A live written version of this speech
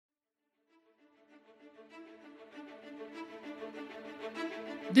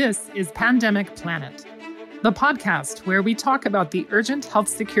This is Pandemic Planet, the podcast where we talk about the urgent health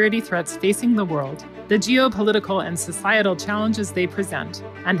security threats facing the world, the geopolitical and societal challenges they present,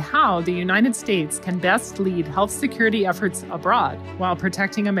 and how the United States can best lead health security efforts abroad while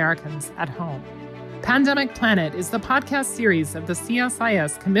protecting Americans at home. Pandemic Planet is the podcast series of the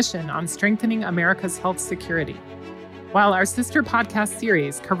CSIS Commission on Strengthening America's Health Security. While our sister podcast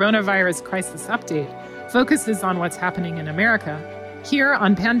series, Coronavirus Crisis Update, focuses on what's happening in America, here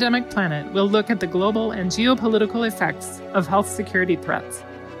on Pandemic Planet, we'll look at the global and geopolitical effects of health security threats.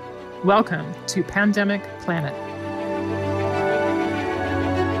 Welcome to Pandemic Planet.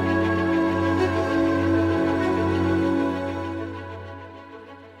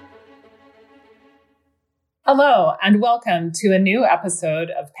 Hello, and welcome to a new episode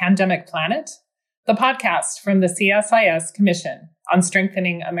of Pandemic Planet, the podcast from the CSIS Commission on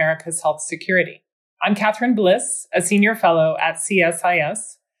Strengthening America's Health Security. I'm Catherine Bliss, a senior fellow at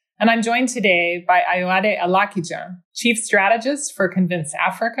CSIS, and I'm joined today by Ayoade Alakija, chief strategist for Convince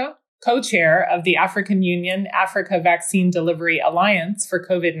Africa, co-chair of the African Union Africa Vaccine Delivery Alliance for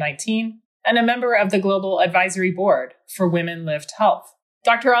COVID-19, and a member of the Global Advisory Board for Women Lift Health.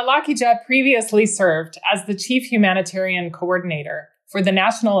 Dr. Alakija previously served as the chief humanitarian coordinator for the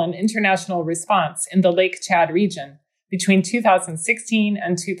national and international response in the Lake Chad region between 2016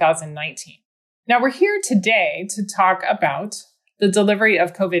 and 2019. Now, we're here today to talk about the delivery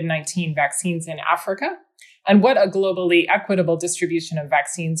of COVID-19 vaccines in Africa and what a globally equitable distribution of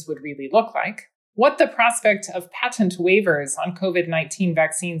vaccines would really look like, what the prospect of patent waivers on COVID-19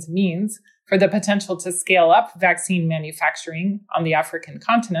 vaccines means for the potential to scale up vaccine manufacturing on the African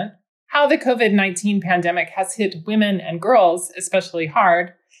continent, how the COVID-19 pandemic has hit women and girls especially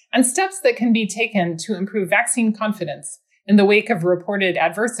hard, and steps that can be taken to improve vaccine confidence in the wake of reported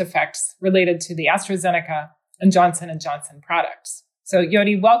adverse effects related to the AstraZeneca and Johnson & Johnson products. So,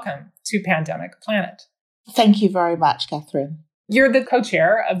 Yodi, welcome to Pandemic Planet. Thank you very much, Catherine. You're the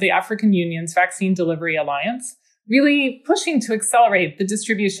co-chair of the African Union's Vaccine Delivery Alliance, really pushing to accelerate the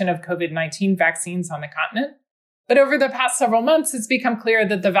distribution of COVID-19 vaccines on the continent. But over the past several months, it's become clear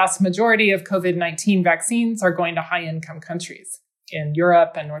that the vast majority of COVID-19 vaccines are going to high-income countries in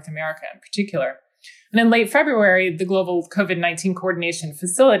Europe and North America in particular. And in late February, the Global COVID-19 Coordination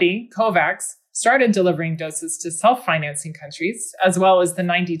Facility, COVAX, started delivering doses to self-financing countries, as well as the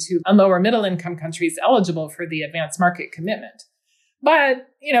 92 and lower middle-income countries eligible for the advanced market commitment. But,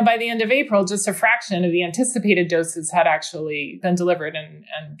 by the end of April, just a fraction of the anticipated doses had actually been delivered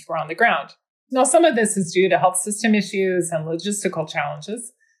and were on the ground. Now, some of this is due to health system issues and logistical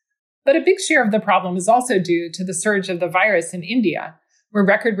challenges, but a big share of the problem is also due to the surge of the virus in India, where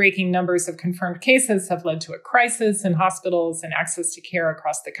record-breaking numbers of confirmed cases have led to a crisis in hospitals and access to care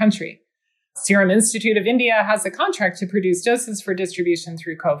across the country. Serum Institute of India has a contract to produce doses for distribution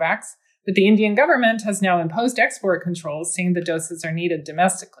through COVAX, but the Indian government has now imposed export controls, saying the doses are needed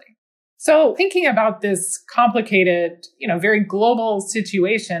domestically. So thinking about this complicated, very global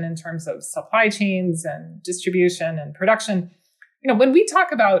situation in terms of supply chains and distribution and production, when we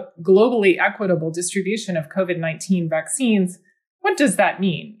talk about globally equitable distribution of COVID-19 vaccines, what does that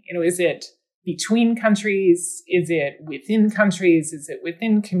mean? Is it between countries? Is it within countries? Is it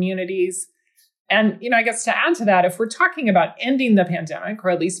within communities? And, I guess to add to that, if we're talking about ending the pandemic,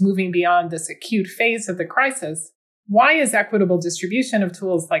 or at least moving beyond this acute phase of the crisis, why is equitable distribution of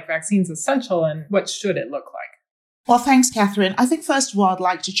tools like vaccines essential, and what should it look like? Well, thanks, Catherine. I think, first of all, I'd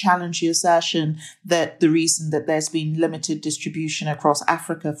like to challenge your assertion that the reason that there's been limited distribution across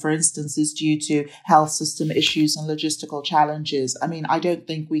Africa, for instance, is due to health system issues and logistical challenges. I don't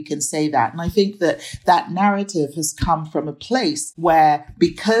think we can say that. And I think that that narrative has come from a place where,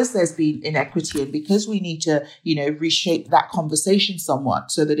 because there's been inequity and because we need to, reshape that conversation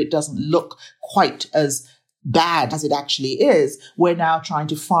somewhat so that it doesn't look quite as bad as it actually is, we're now trying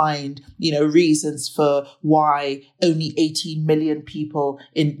to find, reasons for why only 18 million people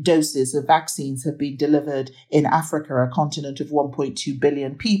in doses of vaccines have been delivered in Africa, a continent of 1.2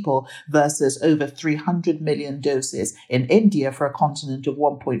 billion people, versus over 300 million doses in India for a continent of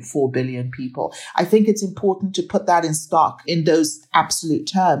 1.4 billion people. I think it's important to put that in stock in those absolute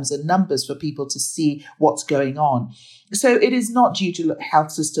terms and numbers for people to see what's going on. So it is not due to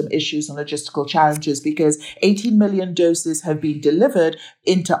health system issues and logistical challenges, because 18 million doses have been delivered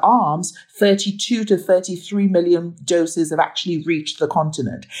into arms. 32 to 33 million doses have actually reached the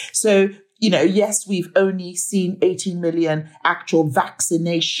continent. So, yes, we've only seen 18 million actual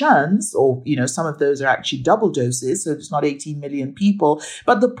vaccinations, or, some of those are actually double doses. So it's not 18 million people.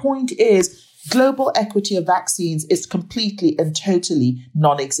 But the point is, global equity of vaccines is completely and totally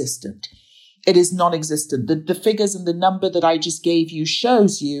non-existent. It is non-existent. The figures and the number that I just gave you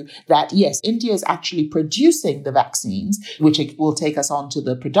shows you that, yes, India is actually producing the vaccines, which will take us on to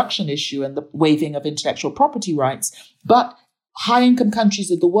the production issue and the waiving of intellectual property rights. But high-income countries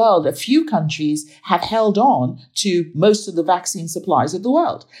of the world, a few countries, have held on to most of the vaccine supplies of the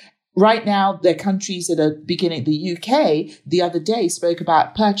world. Right now, there are countries that are beginning. The UK the other day spoke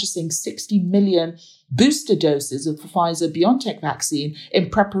about purchasing 60 million booster doses of the Pfizer-BioNTech vaccine in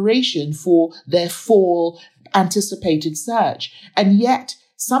preparation for their fall anticipated surge. And yet,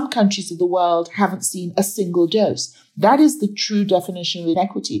 some countries of the world haven't seen a single dose. That is the true definition of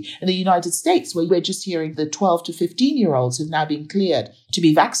inequity. In the United States, where we're just hearing the 12 to 15-year-olds have now been cleared to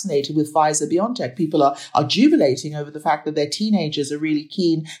be vaccinated with Pfizer-BioNTech, people are jubilating over the fact that their teenagers are really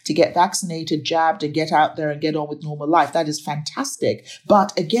keen to get vaccinated, jabbed, and get out there and get on with normal life. That is fantastic.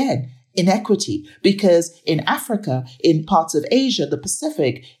 But again, inequity, because in Africa, in parts of Asia, the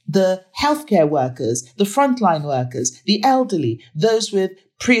Pacific, the healthcare workers, the frontline workers, the elderly, those with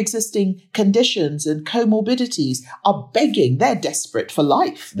pre-existing conditions and comorbidities are begging. They're desperate for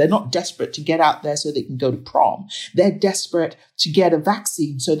life. They're not desperate to get out there so they can go to prom. They're desperate to get a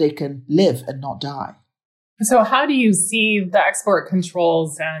vaccine so they can live and not die. So how do you see the export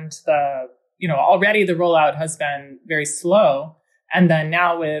controls and already the rollout has been very slow. And then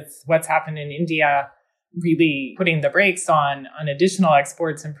now with what's happened in India, really putting the brakes on additional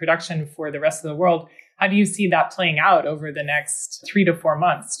exports and production for the rest of the world, how do you see that playing out over the next 3 to 4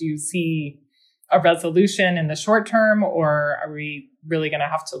 months? Do you see a resolution in the short term, or are we really going to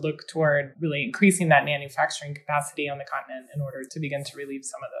have to look toward really increasing that manufacturing capacity on the continent in order to begin to relieve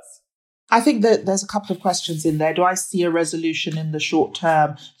some of this? I think that there's a couple of questions in there. Do I see a resolution in the short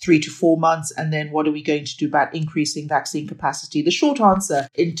term, 3 to 4 months? And then what are we going to do about increasing vaccine capacity? The short answer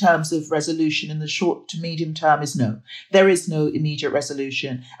in terms of resolution in the short to medium term is no. There is no immediate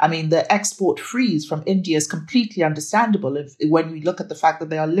resolution. I mean, the export freeze from India is completely understandable when we look at the fact that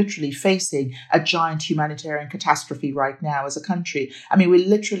they are literally facing a giant humanitarian catastrophe right now as a country. I mean, we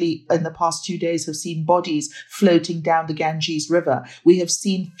literally in the past 2 days have seen bodies floating down the Ganges River. We have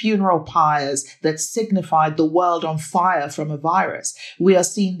seen funeral that signified the world on fire from a virus. We are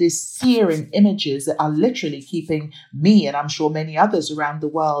seeing these searing images that are literally keeping me, and I'm sure many others around the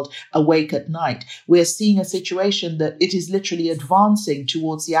world, awake at night. We're seeing a situation that it is literally advancing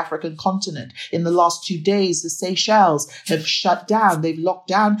towards the African continent. In the last 2 days, the Seychelles have shut down. They've locked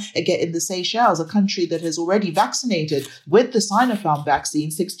down again in the Seychelles, a country that has already vaccinated with the Sinopharm vaccine,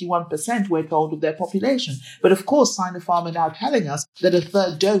 61%, we're told, of their population. But of course, Sinopharm are now telling us that a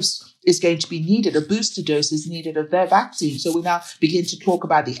third dose is going to be needed, a booster dose is needed of their vaccine. So we now begin to talk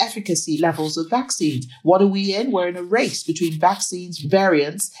about the efficacy levels of vaccines. What are we in? We're in a race between vaccines,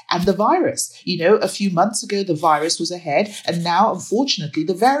 variants, and the virus. A few months ago, the virus was ahead, and now, unfortunately,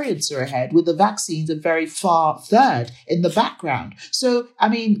 the variants are ahead, with the vaccines a very far third in the background. So, I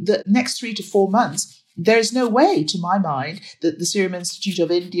mean, the next 3 to 4 months, there's no way, to my mind, that the Serum Institute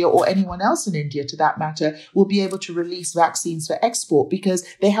of India or anyone else in India, to that matter, will be able to release vaccines for export because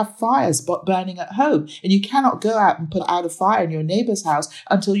they have fires burning at home. And you cannot go out and put out a fire in your neighbor's house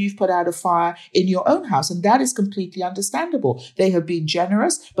until you've put out a fire in your own house. And that is completely understandable. They have been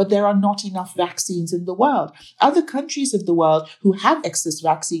generous, but there are not enough vaccines in the world. Other countries of the world who have excess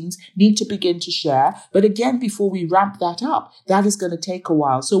vaccines need to begin to share. But again, before we ramp that up, that is going to take a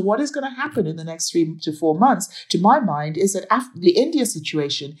while. So what is going to happen in the next 3 to 4 months, to my mind, is that the India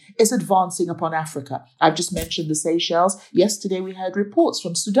situation is advancing upon Africa. I've just mentioned the Seychelles. Yesterday, we heard reports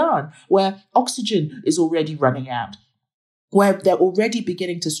from Sudan where oxygen is already running out, where they're already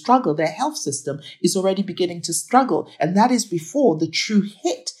beginning to struggle. Their health system is already beginning to struggle. And that is before the true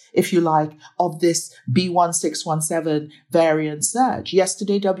hit, if you like, of this B1617 variant surge.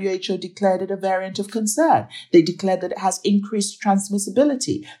 Yesterday, WHO declared it a variant of concern. They declared that it has increased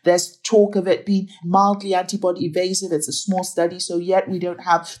transmissibility. There's talk of it being mildly antibody evasive. It's a small study, so yet we don't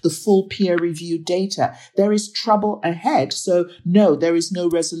have the full peer-reviewed data. There is trouble ahead. So no, there is no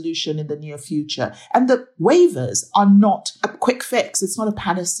resolution in the near future. And the waivers are not a quick fix. It's not a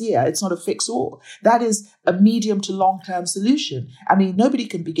panacea. It's not a fix-all. That is a medium to long-term solution. I mean, nobody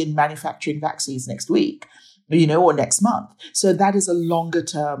can begin manufacturing vaccines next week, or next month. So that is a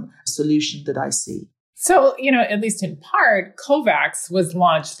longer-term solution that I see. So, at least in part, COVAX was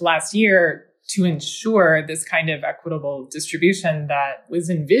launched last year to ensure this kind of equitable distribution that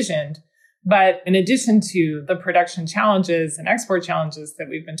was envisioned. But in addition to the production challenges and export challenges that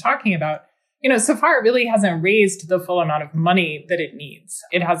we've been talking about, so far it really hasn't raised the full amount of money that it needs.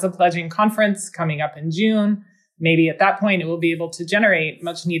 It has a pledging conference coming up in June. Maybe at that point it will be able to generate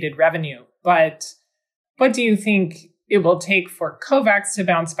much needed revenue. But what do you think it will take for COVAX to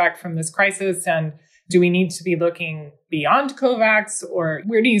bounce back from this crisis? And do we need to be looking beyond COVAX, or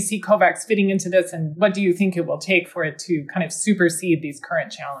where do you see COVAX fitting into this? And what do you think it will take for it to kind of supersede these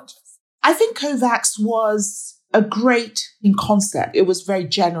current challenges? I think COVAX was a great in concept. It was very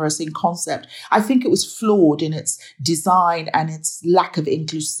generous in concept. I think it was flawed in its design and its lack of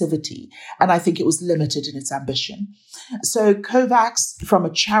inclusivity. And I think it was limited in its ambition. So COVAX, from a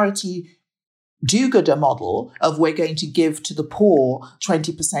charity do-gooder model of we're going to give to the poor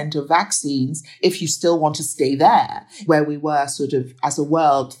 20% of vaccines if you still want to stay there, where we were sort of as a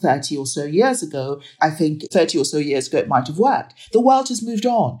world 30 or so years ago. I think 30 or so years ago, it might have worked. The world has moved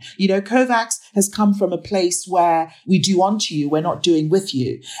on. COVAX has come from a place where we do unto you, we're not doing with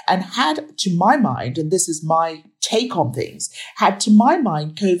you. And had, to my mind, and this is my take on things, had to my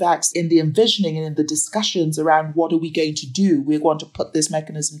mind COVAX in the envisioning and in the discussions around what are we going to do, we're going to put this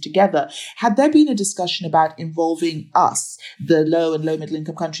mechanism together, had there been a discussion about involving us, the low and low middle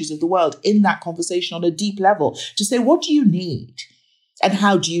income countries of the world, in that conversation on a deep level to say, what do you need and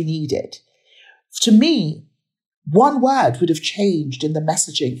how do you need it? To me, one word would have changed in the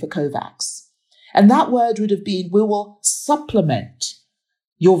messaging for COVAX. And that word would have been, we will supplement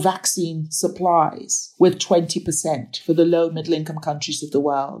your vaccine supplies with 20% for the low middle income countries of the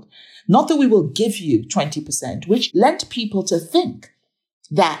world. Not that we will give you 20%, which led people to think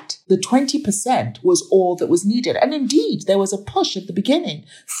that the 20% was all that was needed. And indeed, there was a push at the beginning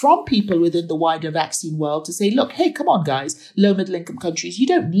from people within the wider vaccine world to say, look, hey, come on, guys, low middle income countries, you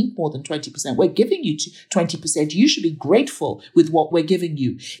don't need more than 20%. We're giving you 20%. You should be grateful with what we're giving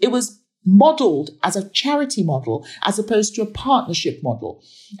you. It was modeled as a charity model as opposed to a partnership model.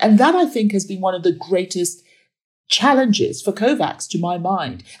 And that, I think, has been one of the greatest challenges for COVAX, to my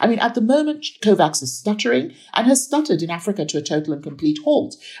mind. I mean, at the moment, COVAX is stuttering and has stuttered in Africa to a total and complete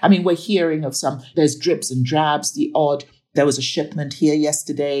halt. I mean, we're hearing of there's dribs and drabs, the odd. There was a shipment here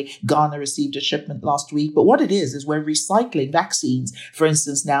yesterday. Ghana received a shipment last week. But what it is we're recycling vaccines. For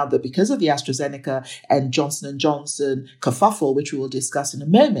instance, now that because of the AstraZeneca and Johnson & Johnson kerfuffle, which we will discuss in a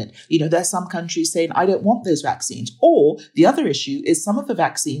moment, there's some countries saying, I don't want those vaccines. Or the other issue is some of the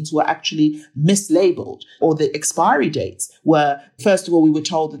vaccines were actually mislabeled, or the expiry dates were, first of all, we were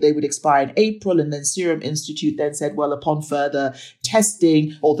told that they would expire in April, and then Serum Institute then said, well, upon further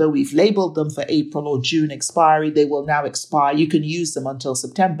testing, although we've labeled them for April or June expiry, they will now expire. You can use them until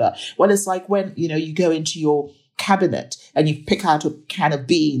September. Well, it's like when, you go into your cabinet and you pick out a can of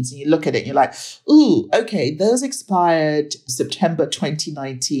beans and you look at it and you're like, ooh, okay, those expired September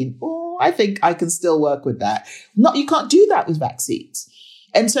 2019. Oh, I think I can still work with that. You can't do that with vaccines.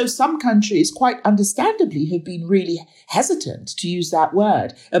 And so some countries, quite understandably, have been really hesitant to use that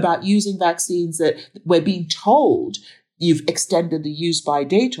word about using vaccines that we're being told you've extended the use by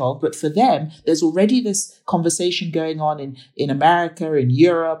date of, but for them, there's already this conversation going on in America, in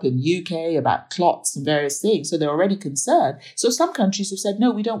Europe, in UK about clots and various things. So they're already concerned. So some countries have said,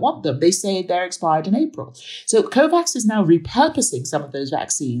 no, we don't want them. They say they're expired in April. So COVAX is now repurposing some of those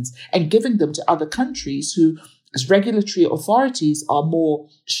vaccines and giving them to other countries who, as regulatory authorities, are more,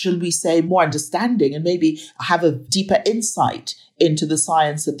 shall we say, more understanding and maybe have a deeper insight into the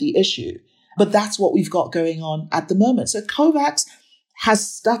science of the issue. But that's what we've got going on at the moment. So COVAX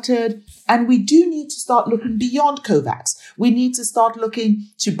has stuttered, and we do need to start looking beyond COVAX. We need to start looking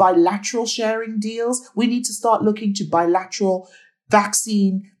to bilateral sharing deals. We need to start looking to bilateral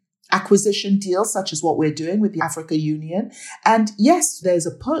vaccine acquisition deals, such as what we're doing with the African Union. And yes, there's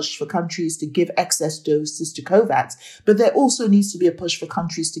a push for countries to give excess doses to COVAX, but there also needs to be a push for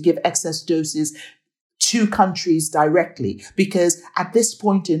countries to give excess doses to countries directly, because at this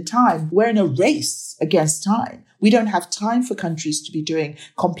point in time, we're in a race against time. We don't have time for countries to be doing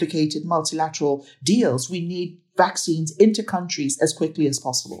complicated multilateral deals. We need vaccines into countries as quickly as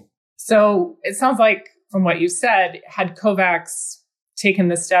possible. So it sounds like, from what you said, had COVAX taken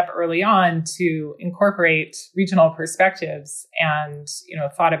the step early on to incorporate regional perspectives and,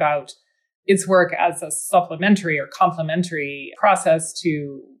 thought about its work as a supplementary or complementary process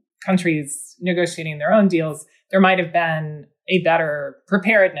to countries negotiating their own deals, there might have been a better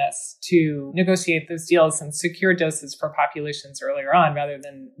preparedness to negotiate those deals and secure doses for populations earlier on, rather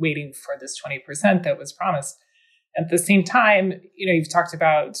than waiting for this 20% that was promised. At the same time, you've talked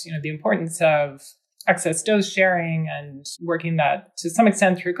about, the importance of excess dose sharing and working that to some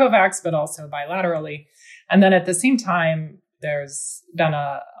extent through COVAX, but also bilaterally. And then at the same time, there's been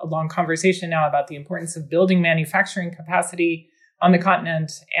a long conversation now about the importance of building manufacturing capacity on the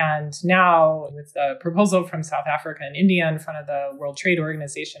continent. And now with the proposal from South Africa and India in front of the World Trade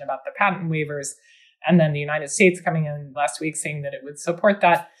Organization about the patent waivers, and then the United States coming in last week saying that it would support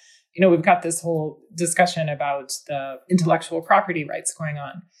that, We've got this whole discussion about the intellectual property rights going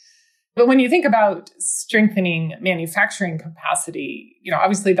on. But when you think about strengthening manufacturing capacity,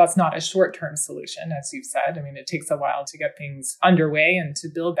 obviously that's not a short-term solution, as you've said. I mean, it takes a while to get things underway and to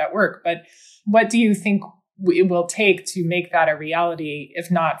build that work. But what do you think it will take to make that a reality, if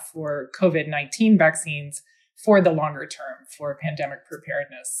not for COVID-19 vaccines, for the longer term, for pandemic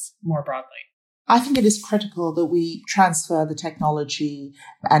preparedness more broadly? I think it is critical that we transfer the technology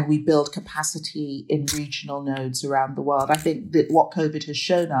and we build capacity in regional nodes around the world. I think that what COVID has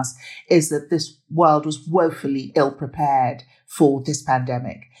shown us is that this world was woefully ill prepared for this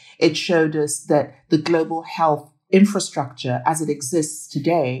pandemic. It showed us that the global health infrastructure as it exists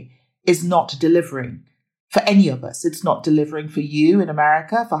today is not delivering for any of us. It's not delivering for you in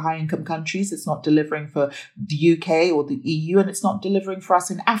America, for high-income countries. It's not delivering for the UK or the EU, and it's not delivering for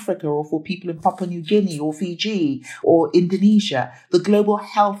us in Africa or for people in Papua New Guinea or Fiji or Indonesia. The global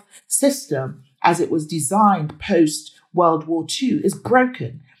health system, as it was designed post-World War II, is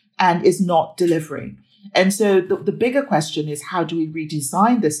broken and is not delivering. And so the bigger question is, how do we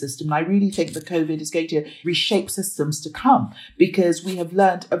redesign the system? And I really think that COVID is going to reshape systems to come, because we have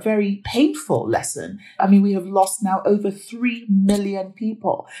learned a very painful lesson. I mean, we have lost now over 3 million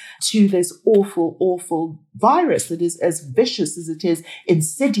people to this awful, awful virus that is as vicious as it is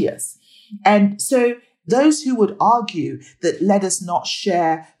insidious. And so those who would argue that let us not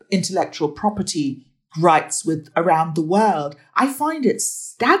share intellectual property rights with around the world, I find it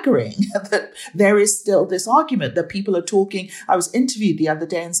staggering that there is still this argument that people are talking. I was interviewed the other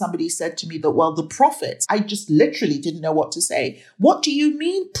day and somebody said to me that, well, the profits, I just literally didn't know what to say. What do you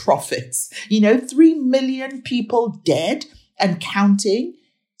mean profits? 3 million people dead and counting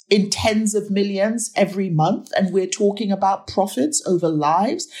in tens of millions every month. And we're talking about profits over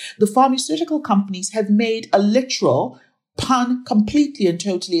lives. The pharmaceutical companies have made a literal, pun completely and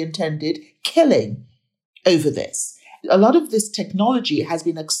totally intended, killing over this. A lot of this technology has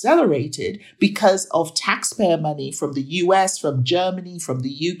been accelerated because of taxpayer money from the US, from Germany, from the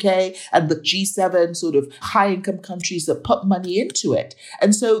UK, and the G7 sort of high-income countries that put money into it.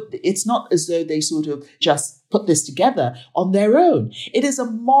 And so it's not as though they sort of just put this together on their own. It is a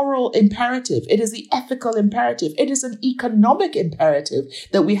moral imperative. It is the ethical imperative. It is an economic imperative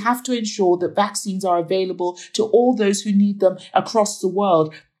that we have to ensure that vaccines are available to all those who need them across the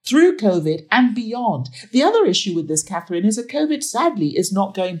world through COVID and beyond. The other issue with this, Catherine, is that COVID, sadly, is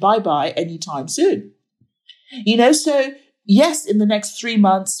not going bye-bye anytime soon. So yes, in the next 3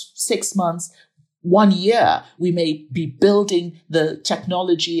 months, 6 months, 1 year, we may be building the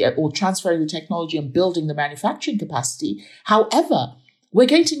technology or transferring the technology and building the manufacturing capacity. However, we're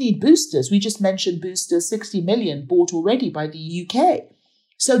going to need boosters. We just mentioned boosters, 60 million bought already by the UK.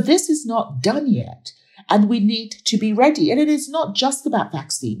 So this is not done yet. And we need to be ready. And it is not just about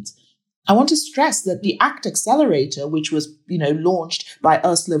vaccines. I want to stress that the ACT Accelerator, which was, launched by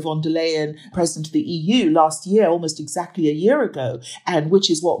Ursula von der Leyen, President of the EU, last year, almost exactly a year ago, and which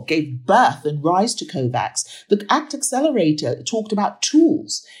is what gave birth and rise to COVAX, the ACT Accelerator talked about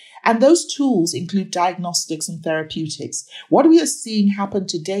tools. And those tools include diagnostics and therapeutics. What we are seeing happen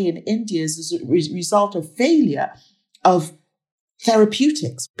today in India is as a result of failure of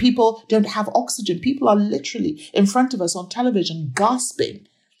therapeutics. People don't have oxygen. People are literally in front of us on television gasping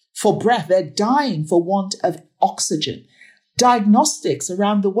for breath. They're dying for want of oxygen. Diagnostics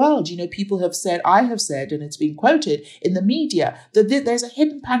around the world, people have said, I have said, and it's been quoted in the media, that there's a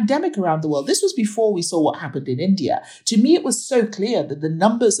hidden pandemic around the world. This was before we saw what happened in India. To me, it was so clear that the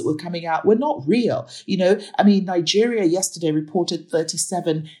numbers that were coming out were not real. Nigeria yesterday reported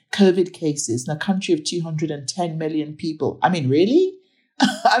 37 COVID cases in a country of 210 million people. Really?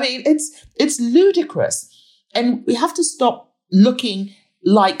 It's ludicrous. And we have to stop looking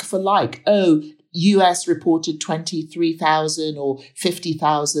like for like. US reported 23,000 or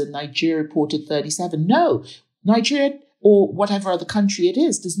 50,000. Nigeria reported 37. No, Nigeria or whatever other country it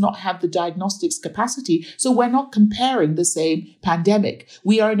is does not have the diagnostics capacity. So we're not comparing the same pandemic.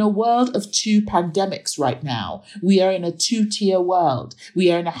 We are in a world of two pandemics right now. We are in a two-tier world.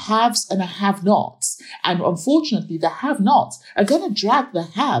 We are in a haves and a have-nots. And unfortunately, the have-nots are going to drag the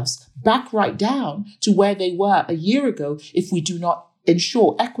haves back right down to where they were a year ago if we do not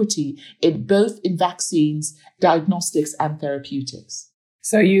ensure equity in both in vaccines, diagnostics, and therapeutics.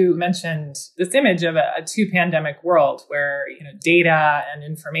 So you mentioned this image of a two-pandemic world where data and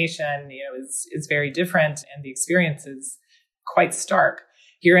information is very different, and the experience is quite stark.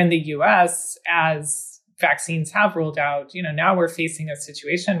 Here in the U.S., as vaccines have rolled out, now we're facing a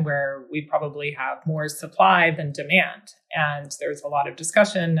situation where we probably have more supply than demand, and there's a lot of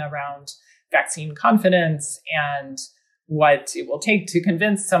discussion around vaccine confidence and what it will take to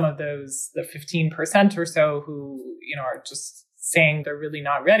convince some of those, the 15% or so who, are just saying they're really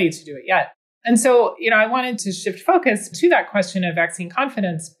not ready to do it yet. And so, I wanted to shift focus to that question of vaccine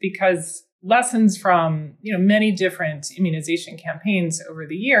confidence because lessons from, many different immunization campaigns over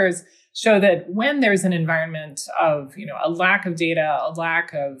the years show that when there's an environment of, a lack of data, a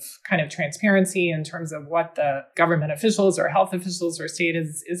lack of kind of transparency in terms of what the government officials or health officials or state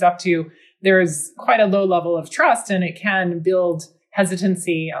is up to, there's quite a low level of trust, and it can build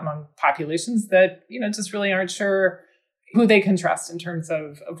hesitancy among populations that, just really aren't sure who they can trust in terms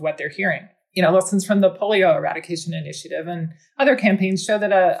of what they're hearing. Lessons from the polio eradication initiative and other campaigns show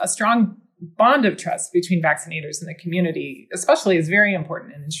that a strong bond of trust between vaccinators and the community, especially, is very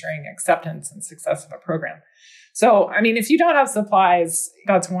important in ensuring acceptance and success of a program. So, if you don't have supplies,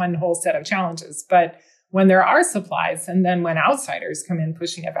 that's one whole set of challenges. But when there are supplies, and then when outsiders come in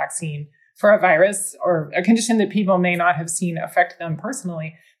pushing a vaccine for a virus or a condition that people may not have seen affect them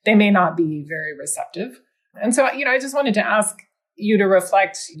personally, they may not be very receptive. And so, I just wanted to ask you to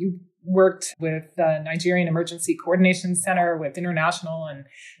reflect. You worked with the Nigerian Emergency Coordination Center with international and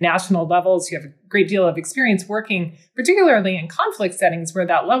national levels. You have a great deal of experience working, particularly in conflict settings where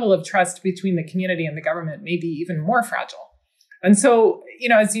that level of trust between the community and the government may be even more fragile. And so,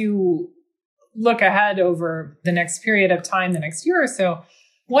 as you look ahead over the next period of time, the next year or so,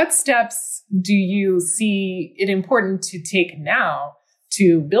 what steps do you see it important to take now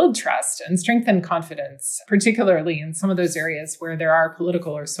to build trust and strengthen confidence, particularly in some of those areas where there are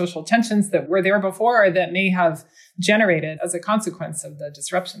political or social tensions that were there before or that may have generated as a consequence of the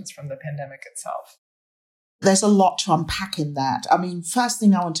disruptions from the pandemic itself? There's a lot to unpack in that. First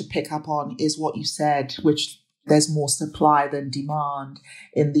thing I want to pick up on is what you said, which there's more supply than demand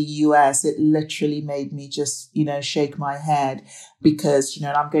in the US. It literally made me just, shake my head because,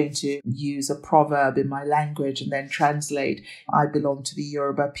 I'm going to use a proverb in my language and then translate. I belong to the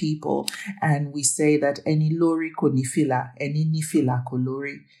Yoruba people, and we say that eni lori ko nifila, eni nifila ko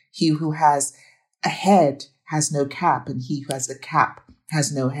lori. He who has a head has no cap, and he who has a cap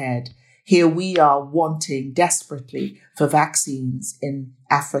has no head. Here we are wanting desperately for vaccines in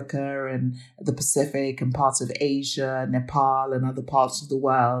Africa and the Pacific and parts of Asia, Nepal and other parts of the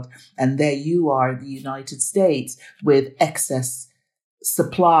world. And there you are in the United States with excess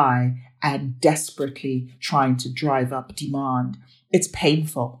supply and desperately trying to drive up demand. It's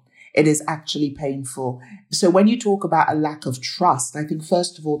painful. It is actually painful. So when you talk about a lack of trust, I think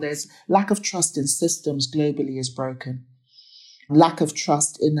first of all, there's lack of trust in systems globally is broken. Lack of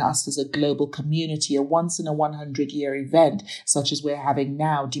trust in us as a global community. A once in a 100-year event, such as we're having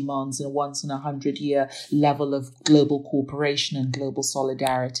now, demands a once in a 100-year level of global cooperation and global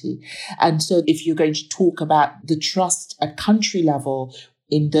solidarity. And so if you're going to talk about the trust at country level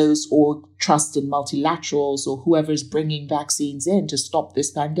in those, or trust in multilaterals or whoever is bringing vaccines in to stop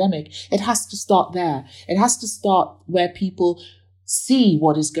this pandemic, it has to start there. It has to start where people see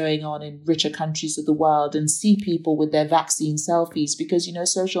what is going on in richer countries of the world and see people with their vaccine selfies because,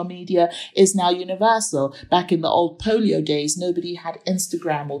 social media is now universal. Back in the old polio days, nobody had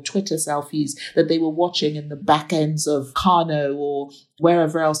Instagram or Twitter selfies that they were watching in the back ends of Kano or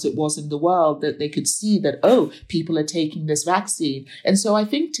wherever else it was in the world, that they could see that, people are taking this vaccine. And so I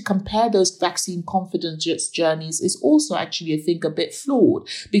think to compare those vaccine confidence journeys is also actually, I think, a bit flawed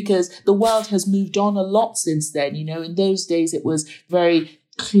because the world has moved on a lot since then. In those days, it was very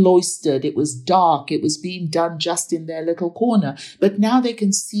cloistered, it was dark, it was being done just in their little corner. But now they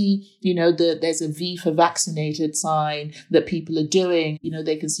can see, there's a V for vaccinated sign that people are doing.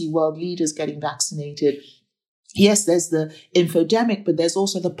 They can see world leaders getting vaccinated. Yes, there's the infodemic, but there's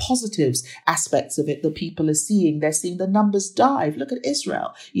also the positives aspects of it that people are seeing. They're seeing the numbers dive. Look at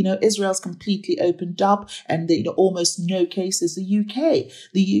Israel. Israel's completely opened up and almost no cases. The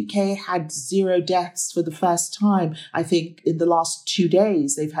UK had 0 deaths for the first time. I think in the last 2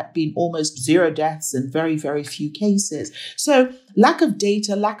 days, they've been almost 0 deaths and very, very few cases. So lack of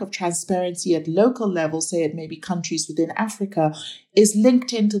data, lack of transparency at local level, say at maybe countries within Africa, is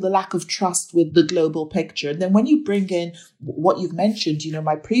linked into the lack of trust with the global picture. And then when you bring in what you've mentioned,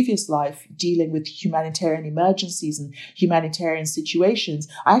 my previous life dealing with humanitarian emergencies and humanitarian situations,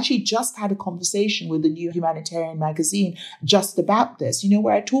 I actually just had a conversation with the new humanitarian magazine just about this,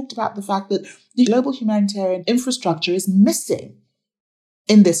 where I talked about the fact that the global humanitarian infrastructure is missing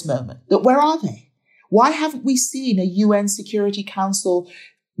in this moment. That where are they? Why haven't we seen a UN Security Council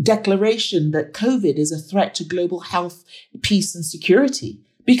declaration that COVID is a threat to global health, peace, and security?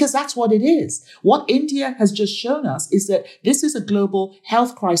 Because that's what it is. What India has just shown us is that this is a global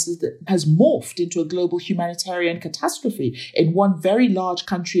health crisis that has morphed into a global humanitarian catastrophe in one very large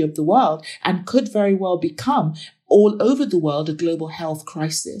country of the world and could very well become all over the world a global health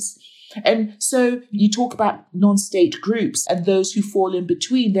crisis. And so you talk about non-state groups and those who fall in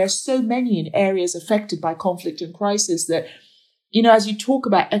between. There's so many in areas affected by conflict and crisis that, as you talk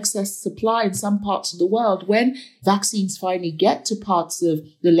about excess supply in some parts of the world, when vaccines finally get to parts of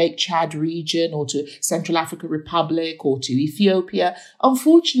the Lake Chad region or to Central African Republic or to Ethiopia,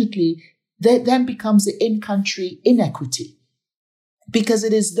 unfortunately, there then becomes the in-country inequity, because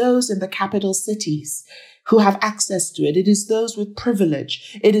it is those in the capital cities who have access to it. It is those with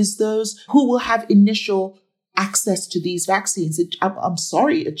privilege. It is those who will have initial access to these vaccines. I'm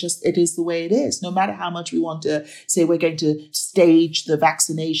sorry, it is the way it is. No matter how much we want to say we're going to stage the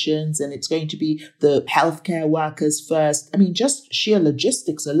vaccinations and it's going to be the healthcare workers first. I mean, just sheer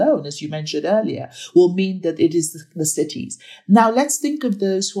logistics alone, as you mentioned earlier, will mean that it is the cities. Now, let's think of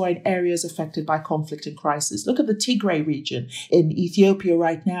those who are in areas affected by conflict and crisis. Look at the Tigray region in Ethiopia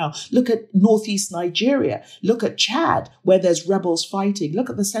right now. Look at northeast Nigeria. Look at Chad, where there's rebels fighting. Look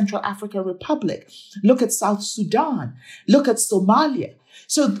at the Central African Republic. Look at South Sudan. Look at Somalia.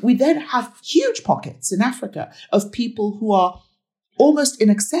 So we then have huge pockets in Africa of people who are almost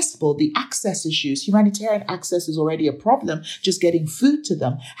inaccessible. The access issues, humanitarian access is already a problem, just getting food to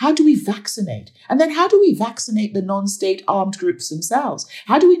them. How do we vaccinate? And then how do we vaccinate the non-state armed groups themselves?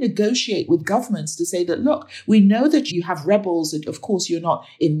 How do we negotiate with governments to say that, look, we know that you have rebels that, of course, you're not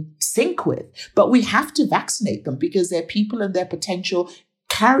in sync with, but we have to vaccinate them because they're people and they're potential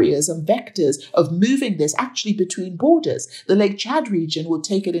carriers and vectors of moving this actually between borders. The Lake Chad region will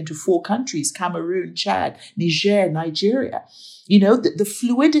take it into 4 countries: Cameroon, Chad, Niger, Nigeria. The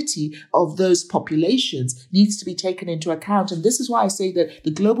fluidity of those populations needs to be taken into account. And this is why I say that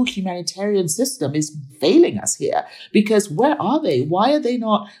the global humanitarian system is failing us here, because where are they? Why are they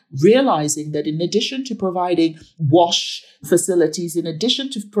not realizing that in addition to providing wash facilities, in addition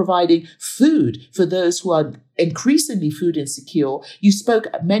to providing food for those who are increasingly food insecure, you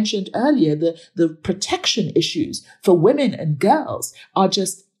mentioned earlier, the protection issues for women and girls are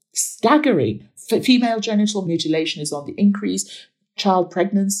just staggering. Female genital mutilation is on the increase. Child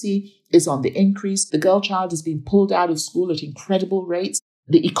pregnancy is on the increase. The girl child is being pulled out of school at incredible rates.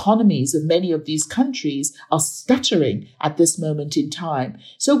 The economies of many of these countries are stuttering at this moment in time.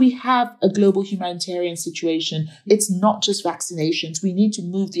 So we have a global humanitarian situation. It's not just vaccinations. We need to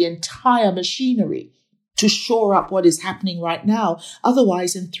move the entire machinery to shore up what is happening right now.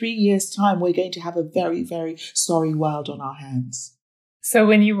 Otherwise, in 3 years' time, we're going to have a very, very sorry world on our hands. So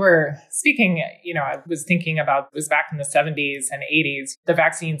when you were speaking, I was thinking about, it was back in the 70s and 80s, the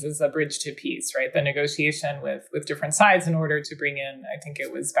vaccines as a bridge to peace, right? The negotiation with different sides in order to bring in, I think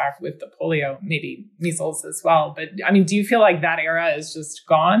it was back with the polio, maybe measles as well. But I mean, do you feel like that era is just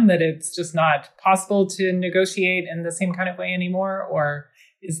gone, that it's just not possible to negotiate in the same kind of way anymore? Or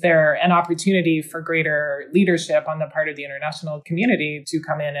is there an opportunity for greater leadership on the part of the international community to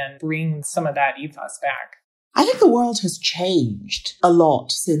come in and bring some of that ethos back? I think the world has changed a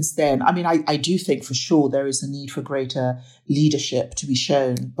lot since then. I mean, I do think for sure there is a need for greater leadership to be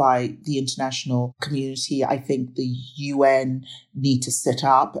shown by the international community. I think the UN need to sit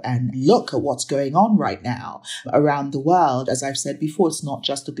up and look at what's going on right now around the world. As I've said before, it's not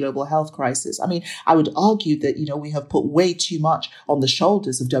just a global health crisis. I mean, I would argue that, we have put way too much on the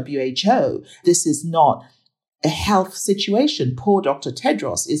shoulders of WHO. This is not a health situation. Poor Dr.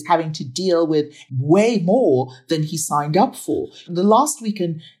 Tedros is having to deal with way more than he signed up for. The last we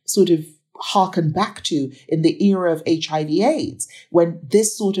can sort of harken back to in the era of HIV/AIDS, when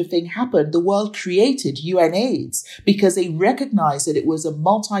this sort of thing happened, the world created UNAIDS because they recognized that it was a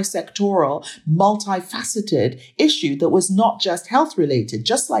multi-sectoral, multifaceted issue that was not just health related.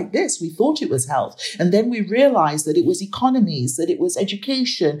 Just like this, we thought it was health. And then we realized that it was economies, that it was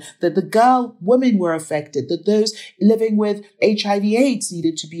education, that the women were affected, that those living with HIV/AIDS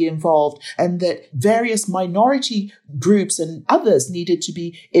needed to be involved, and that various minority groups and others needed to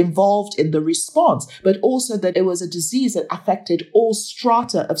be involved in the response, but also that it was a disease that affected all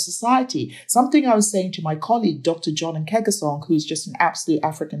strata of society. Something I was saying to my colleague, Dr. John Nkengasong, who's just an absolute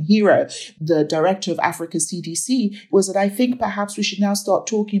African hero, the director of Africa CDC, was that I think perhaps we should now start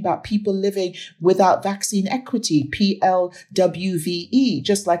talking about people living without vaccine equity, PLWVE,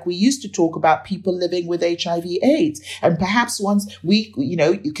 just like we used to talk about people living with HIV/AIDS. And perhaps once we,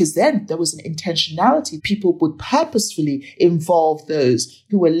 because then there was an intentionality, people would purposefully involve those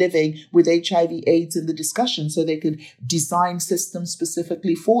who were living with HIV/AIDS in the discussion so they could design systems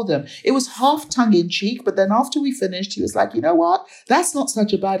specifically for them. It was half tongue in cheek, but then after we finished, he was like, you know what? That's not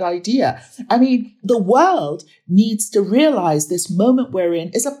such a bad idea. I mean, the world needs to realize this moment we're in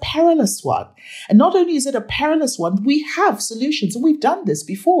is a perilous one. And not only is it a perilous one, we have solutions, and we've done this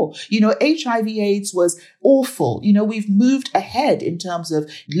before. HIV/AIDS was awful. We've moved ahead in terms of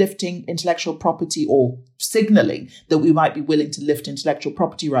lifting intellectual property, or signaling that we might be willing to lift intellectual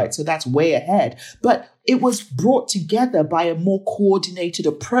property rights. So that's way ahead. But it was brought together by a more coordinated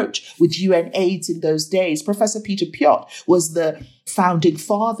approach with UNAIDS in those days. Professor Peter Piot was the founding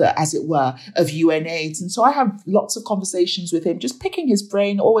father, as it were, of UNAIDS. And so I have lots of conversations with him, just picking his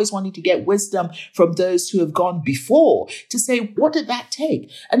brain, always wanting to get wisdom from those who have gone before to say, what did that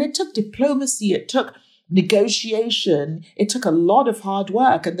take? And it took diplomacy, it took negotiation, it took a lot of hard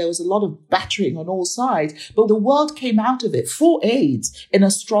work, and there was a lot of battering on all sides. But the world came out of it for AIDS in a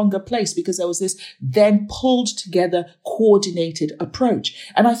stronger place because there was this then pulled together, coordinated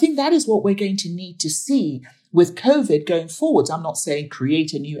approach. And I think that is what we're going to need to see with COVID going forwards. I'm not saying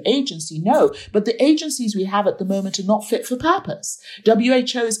create a new agency, no, but the agencies we have at the moment are not fit for purpose.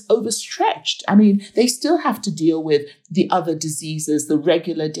 WHO is overstretched. I mean, they still have to deal with the other diseases, the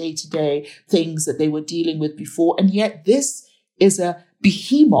regular day-to-day things that they were dealing with before. And yet this is a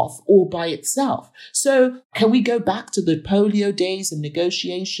behemoth all by itself. So can we go back to the polio days and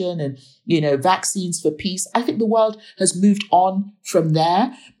negotiation and, vaccines for peace? I think the world has moved on from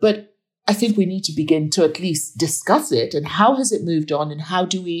there, but I think we need to begin to at least discuss it, and how has it moved on, and how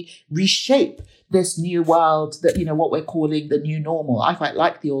do we reshape this new world that, what we're calling the new normal. I quite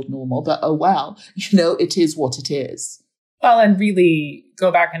like the old normal, but oh well, it is what it is. Well, and really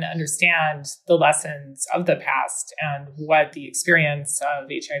go back and understand the lessons of the past and what the experience of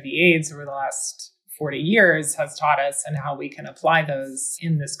HIV/AIDS over the last 40 years has taught us, and how we can apply those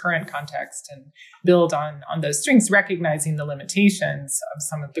in this current context and build on those strengths, recognizing the limitations of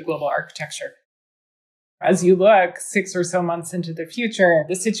some of the global architecture. As you look 6 or so months into the future,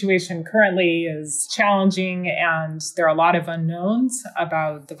 the situation currently is challenging, and there are a lot of unknowns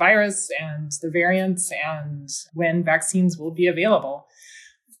about the virus and the variants and when vaccines will be available.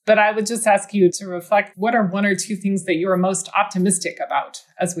 But I would just ask you to reflect, what are 1 or 2 things that you are most optimistic about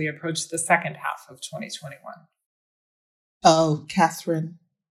as we approach the second half of 2021? Oh, Catherine,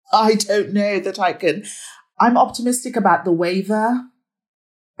 I don't know that I can. I'm optimistic about the waiver.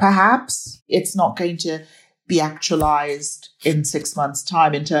 Perhaps it's not going to be actualized in 6 months'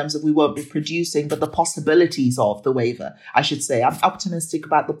 time in terms of we won't be producing, but the possibilities of the waiver, I should say. I'm optimistic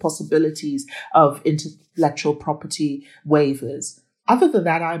about the possibilities of intellectual property waivers. Other than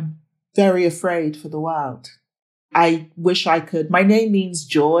that, I'm very afraid for the world. I wish I could. My name means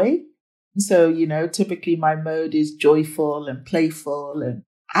joy. So, typically my mode is joyful and playful, and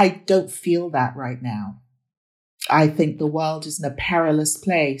I don't feel that right now. I think the world is in a perilous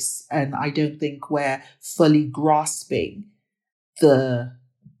place, and I don't think we're fully grasping the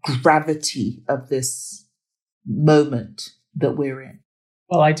gravity of this moment that we're in.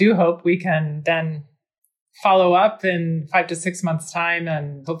 Well, I do hope we can then follow up in 5 to 6 months' time,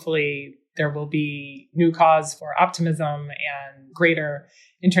 and hopefully there will be new cause for optimism and greater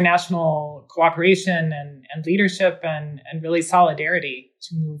international cooperation and leadership and really solidarity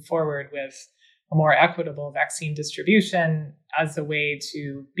to move forward with a more equitable vaccine distribution as a way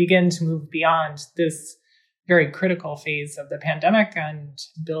to begin to move beyond this very critical phase of the pandemic and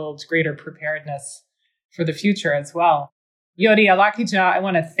build greater preparedness for the future as well. Yodi Alakija, I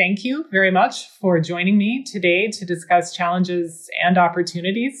want to thank you very much for joining me today to discuss challenges and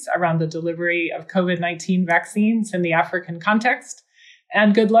opportunities around the delivery of COVID-19 vaccines in the African context.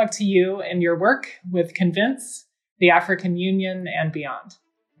 And good luck to you in your work with Convince, the African Union, and beyond.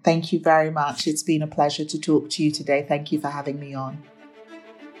 Thank you very much. It's been a pleasure to talk to you today. Thank you for having me on.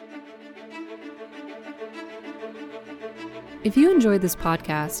 If you enjoyed this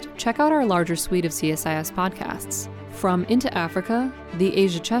podcast, check out our larger suite of CSIS podcasts. From Into Africa, The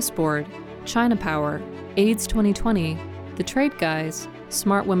Asia Chessboard, China Power, AIDS 2020, The Trade Guys,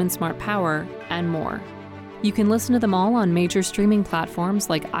 Smart Women, Smart Power, and more. You can listen to them all on major streaming platforms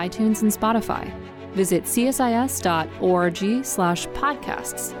like iTunes and Spotify. Visit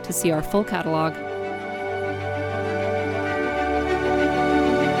csis.org/podcasts to see our full catalog